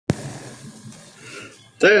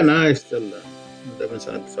ጤና ይስጥልን እንደምን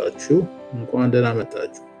ሰነበታችሁ እንኳን ደህና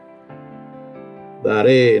መጣችሁ ዛሬ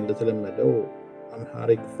እንደተለመደው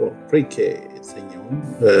Amharic for PreK የተሰኘውን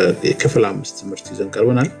የክፍል 5 ትምህርት ይዘን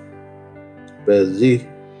ቀርበናል በዚህ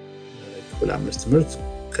ክፍል 5 ትምህርት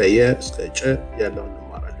ከየ እስከ ጨ ያለውን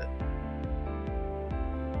እንማራለን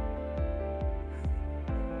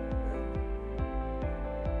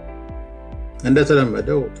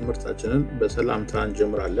እንደተለመደው ትምህርታችንን በሰላምታ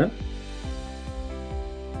እንጀምራለን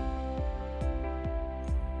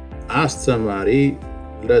አስተማሪ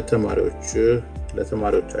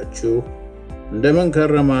ለተማሪዎቻችሁ እንደምን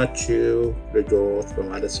ከረማችሁ ልጆች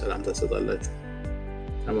በማለት ሰላምታ ተሰጣላችሁ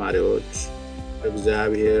ተማሪዎች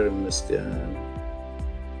እግዚአብሔር ይመስገን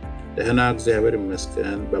ደህና እግዚአብሔር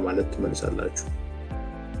ይመስገን በማለት ትመልሳላችሁ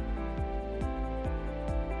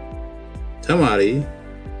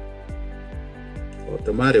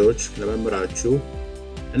ተማሪዎች ለመምህራችሁ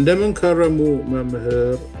እንደምን ከረሙ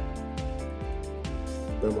መምህር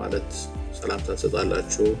በማለት ሰላምታ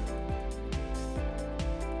ተሰጣላችሁ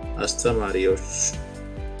አስተማሪዎች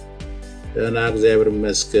ደህና እግዚአብሔር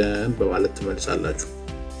ይመስገን በማለት ትመልሳላችሁ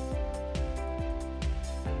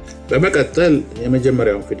በመቀጠል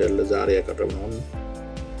የመጀመሪያውን ፊደል ዛሬ ያቀረብነውን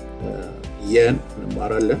የን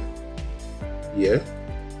እንማራለን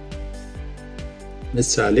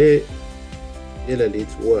ምሳሌ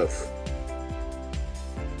የሌሊት ወፍ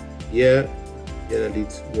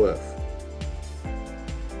የሌሊት ወፍ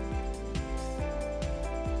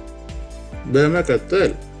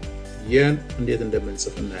በመቀጠል የን እንዴት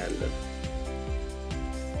እንደምንጽፍ እናያለን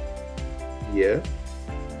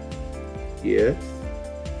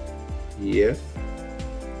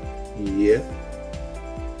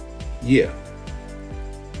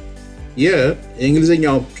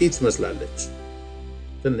የእንግሊዘኛው ፒ ትመስላለች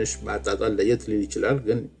ትንሽ ማጣጣል ለየት ሊል ይችላል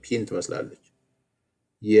ግን ፒን ትመስላለች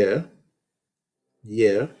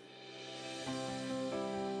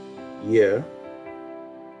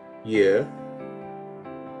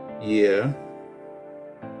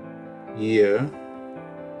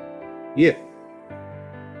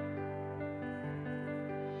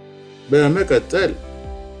በመቀጠል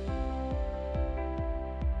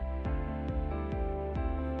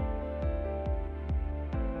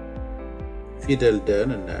ፊደል ደን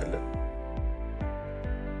እናያለን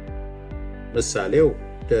ምሳሌው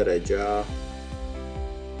ደረጃ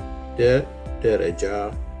ደረጃ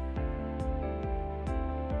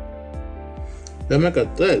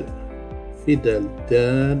በመቀጠል ፊደል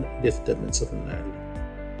ደን እንዴት እንደምንጽፍ እናያለን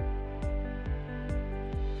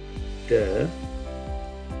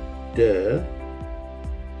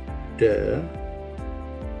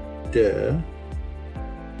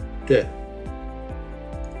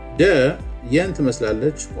የን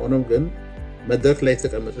ትመስላለች ሆኖም ግን መድረክ ላይ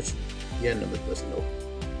ተቀመጠች የን ነው የምትመስለው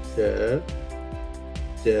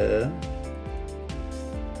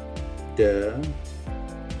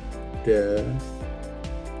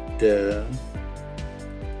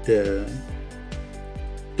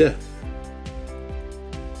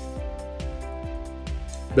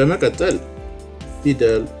በመቀጠል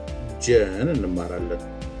ፊደል ጀን እንማራለን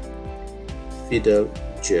ፊደል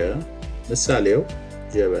ጀ ምሳሌው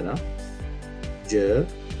ጀበና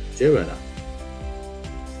ጀበና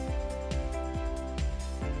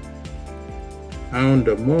አሁን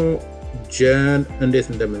ደግሞ ጀን እንዴት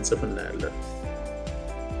እንደምንጽፍ እናያለን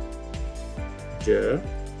ጀ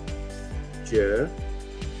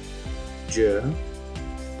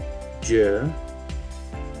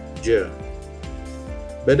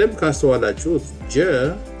በደንብ ካስተዋላችሁት ጀ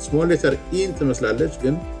ስሞል ሌተር ኢን ትመስላለች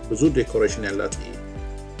ግን ብዙ ዴኮሬሽን ያላት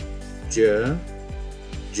ጀ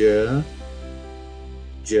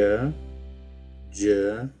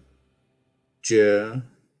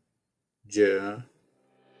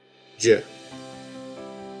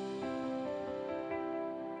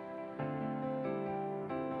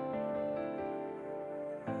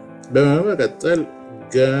በመቀጠል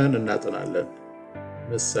ገን እናጠናለን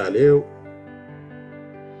ምሳሌው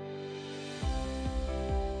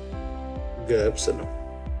ገብስ ነው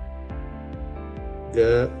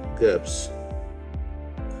ገብስ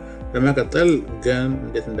በመቀጠል ገን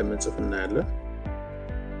እንዴት እንደምንጽፍ እናያለን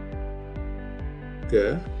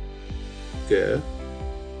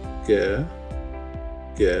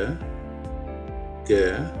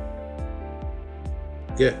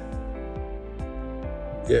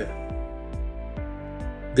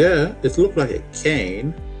it looks like a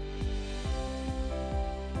cane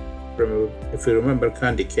if you remember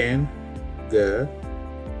candy cane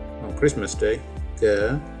on Christmas Day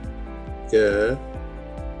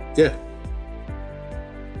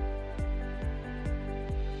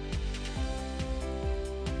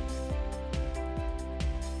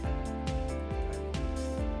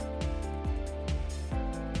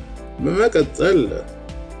በመቀጠል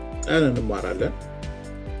ጠን እንማራለን።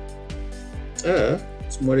 ጠ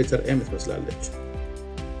ስሞል ሌተር ኤም ትመስላለች።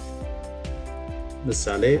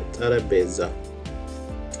 ምሳሌ ጠረጴዛ፣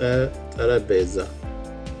 ጠረጴዛ።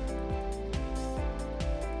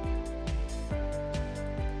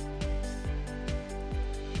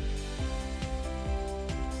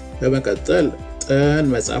 በመቀጠል ጠን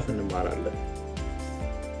መጻፍ እንማራለን።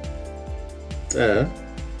 ጠ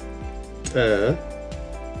ጠ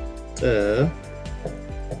ጠ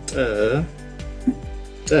ጠ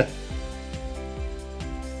ጠ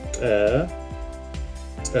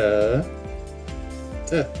ጠ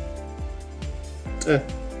ጠ ጠ ጠ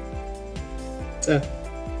ጠ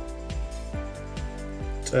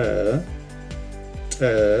ጠ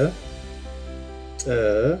ጠ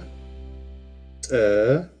ጠ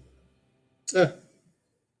ጠ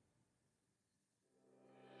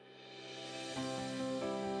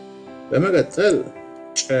በመቀጠል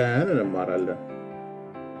ጨን እንማራለን።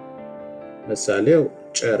 ምሳሌው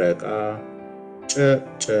ጨረቃ፣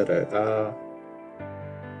 ጨረቃ።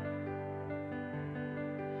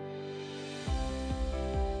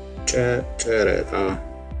 ጨረቃ።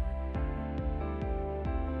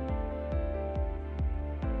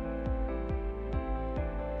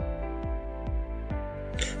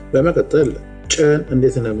 በመቀጠል ጨን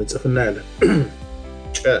እንዴት እንደምንጽፍ እናያለን።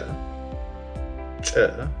 ጨ ጨ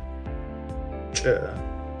ጨ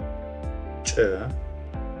ጨ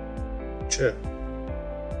ጨ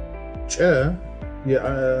ጨ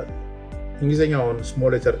የእንግሊዝኛውን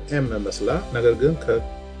ስሞል ሌተር ኤም መስላ ነገር ግን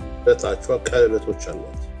ከበታቿ ቀለበቶች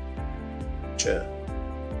አሏት። ጨ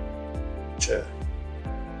ጨ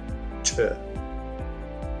ጨ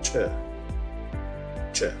ጨ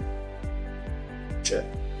ጨ ጨ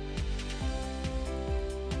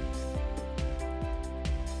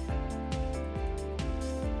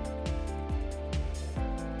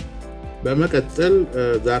በመቀጠል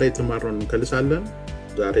ዛሬ የተማርነውን እንከልሳለን።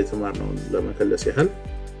 ዛሬ የተማርነውን ለመከለስ ያህል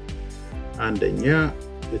አንደኛ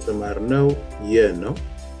የተማርነው የ ነው።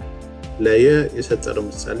 ለየ የሰጠነው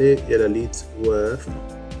ምሳሌ የሌሊት ወፍ ነው።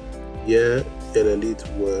 የሌሊት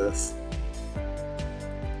ወፍ።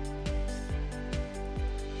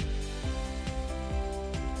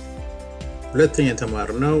 ሁለተኛ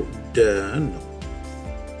የተማርነው ደን ነው።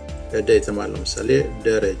 ለደ የተማርነው ምሳሌ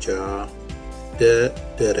ደረጃ፣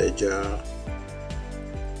 ደረጃ።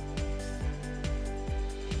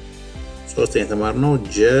 ሶስተኛ የተማርነው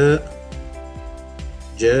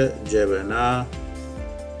ጀበና፣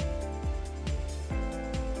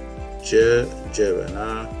 ጀበና።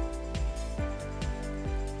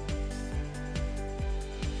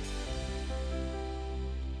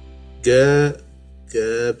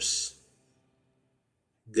 ገብስ፣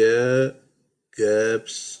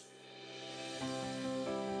 ገብስ፣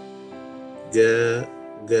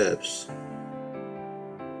 ገብስ።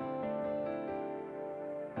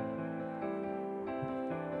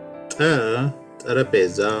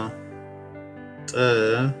 ጠረጴዛ፣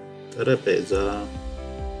 ጠረጴዛ፣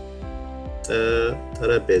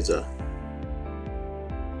 ጠረጴዛ።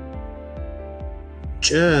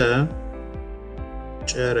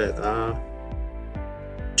 ጨረቃ፣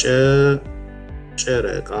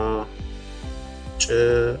 ጨረቃ፣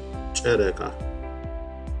 ጨረቃ።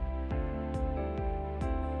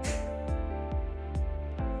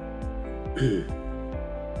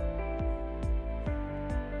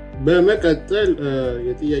 በመቀጠል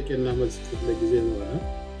የጥያቄና መልስ ክፍለ ጊዜ ነው።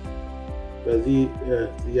 በዚህ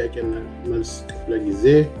ጥያቄና መልስ ክፍለ ጊዜ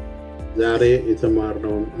ዛሬ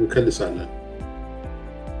የተማርነውን እንከልሳለን።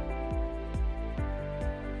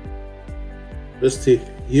 እስቲ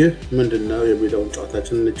ይህ ምንድነው የሚለውን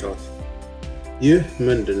ጨዋታችንን እንጫወት። ይህ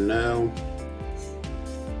ምንድነው?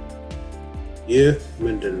 ይህ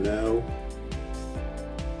ምንድነው?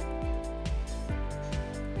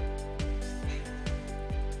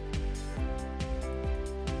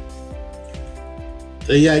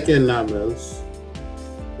 ጥያቄና መልስ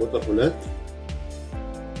ቁጥር 2።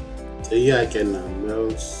 ጥያቄና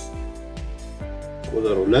መልስ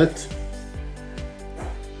ቁጥር 2።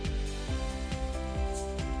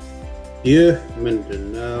 ይህ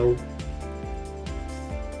ምንድነው?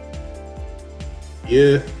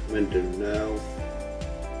 ይህ ምንድነው?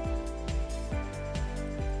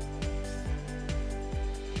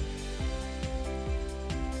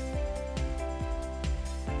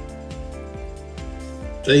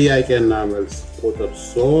 ጥያቄና መልስ ቁጥር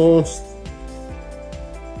 3።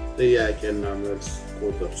 ጥያቄና መልስ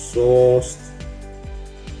ቁጥር 3።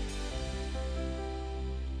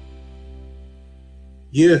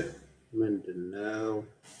 ይህ ምንድነው?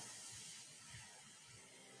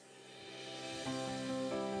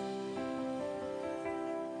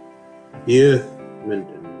 ይህ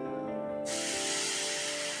ምንድን ነው?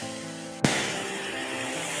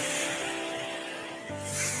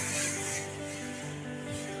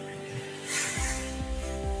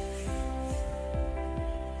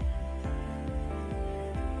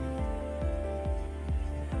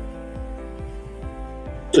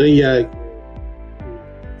 ጥያቄ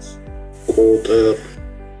ቁጥር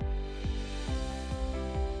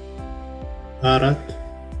 4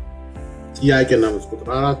 ጥያቄና መልስ ቁጥር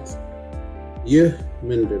 4 ይህ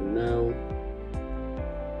ምንድን ነው?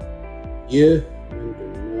 ይህ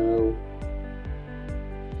ምንድን ነው?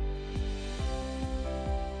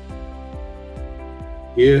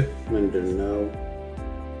 ይህ ምንድን ነው?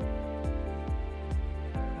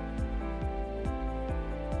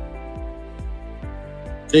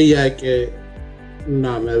 ጥያቄ እና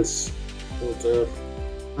መልስ ቁጥር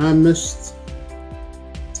 5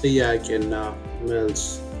 ጥያቄና መልስ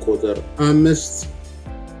ቁጥር 5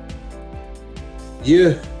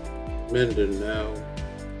 ይህ ምንድን ነው?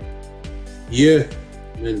 ይህ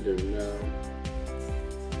ምንድን ነው?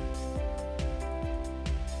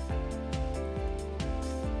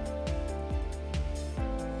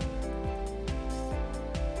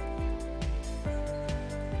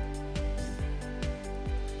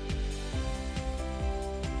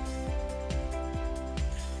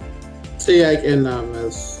 ጥያቄና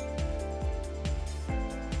መልስ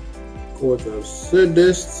ቁጥር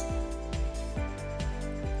 6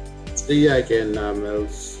 ጥያቄና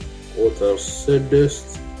መልስ ቁጥር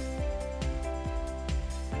 6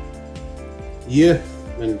 ይህ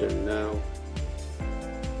ምንድን ነው?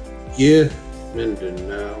 ይህ ምንድን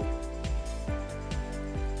ነው?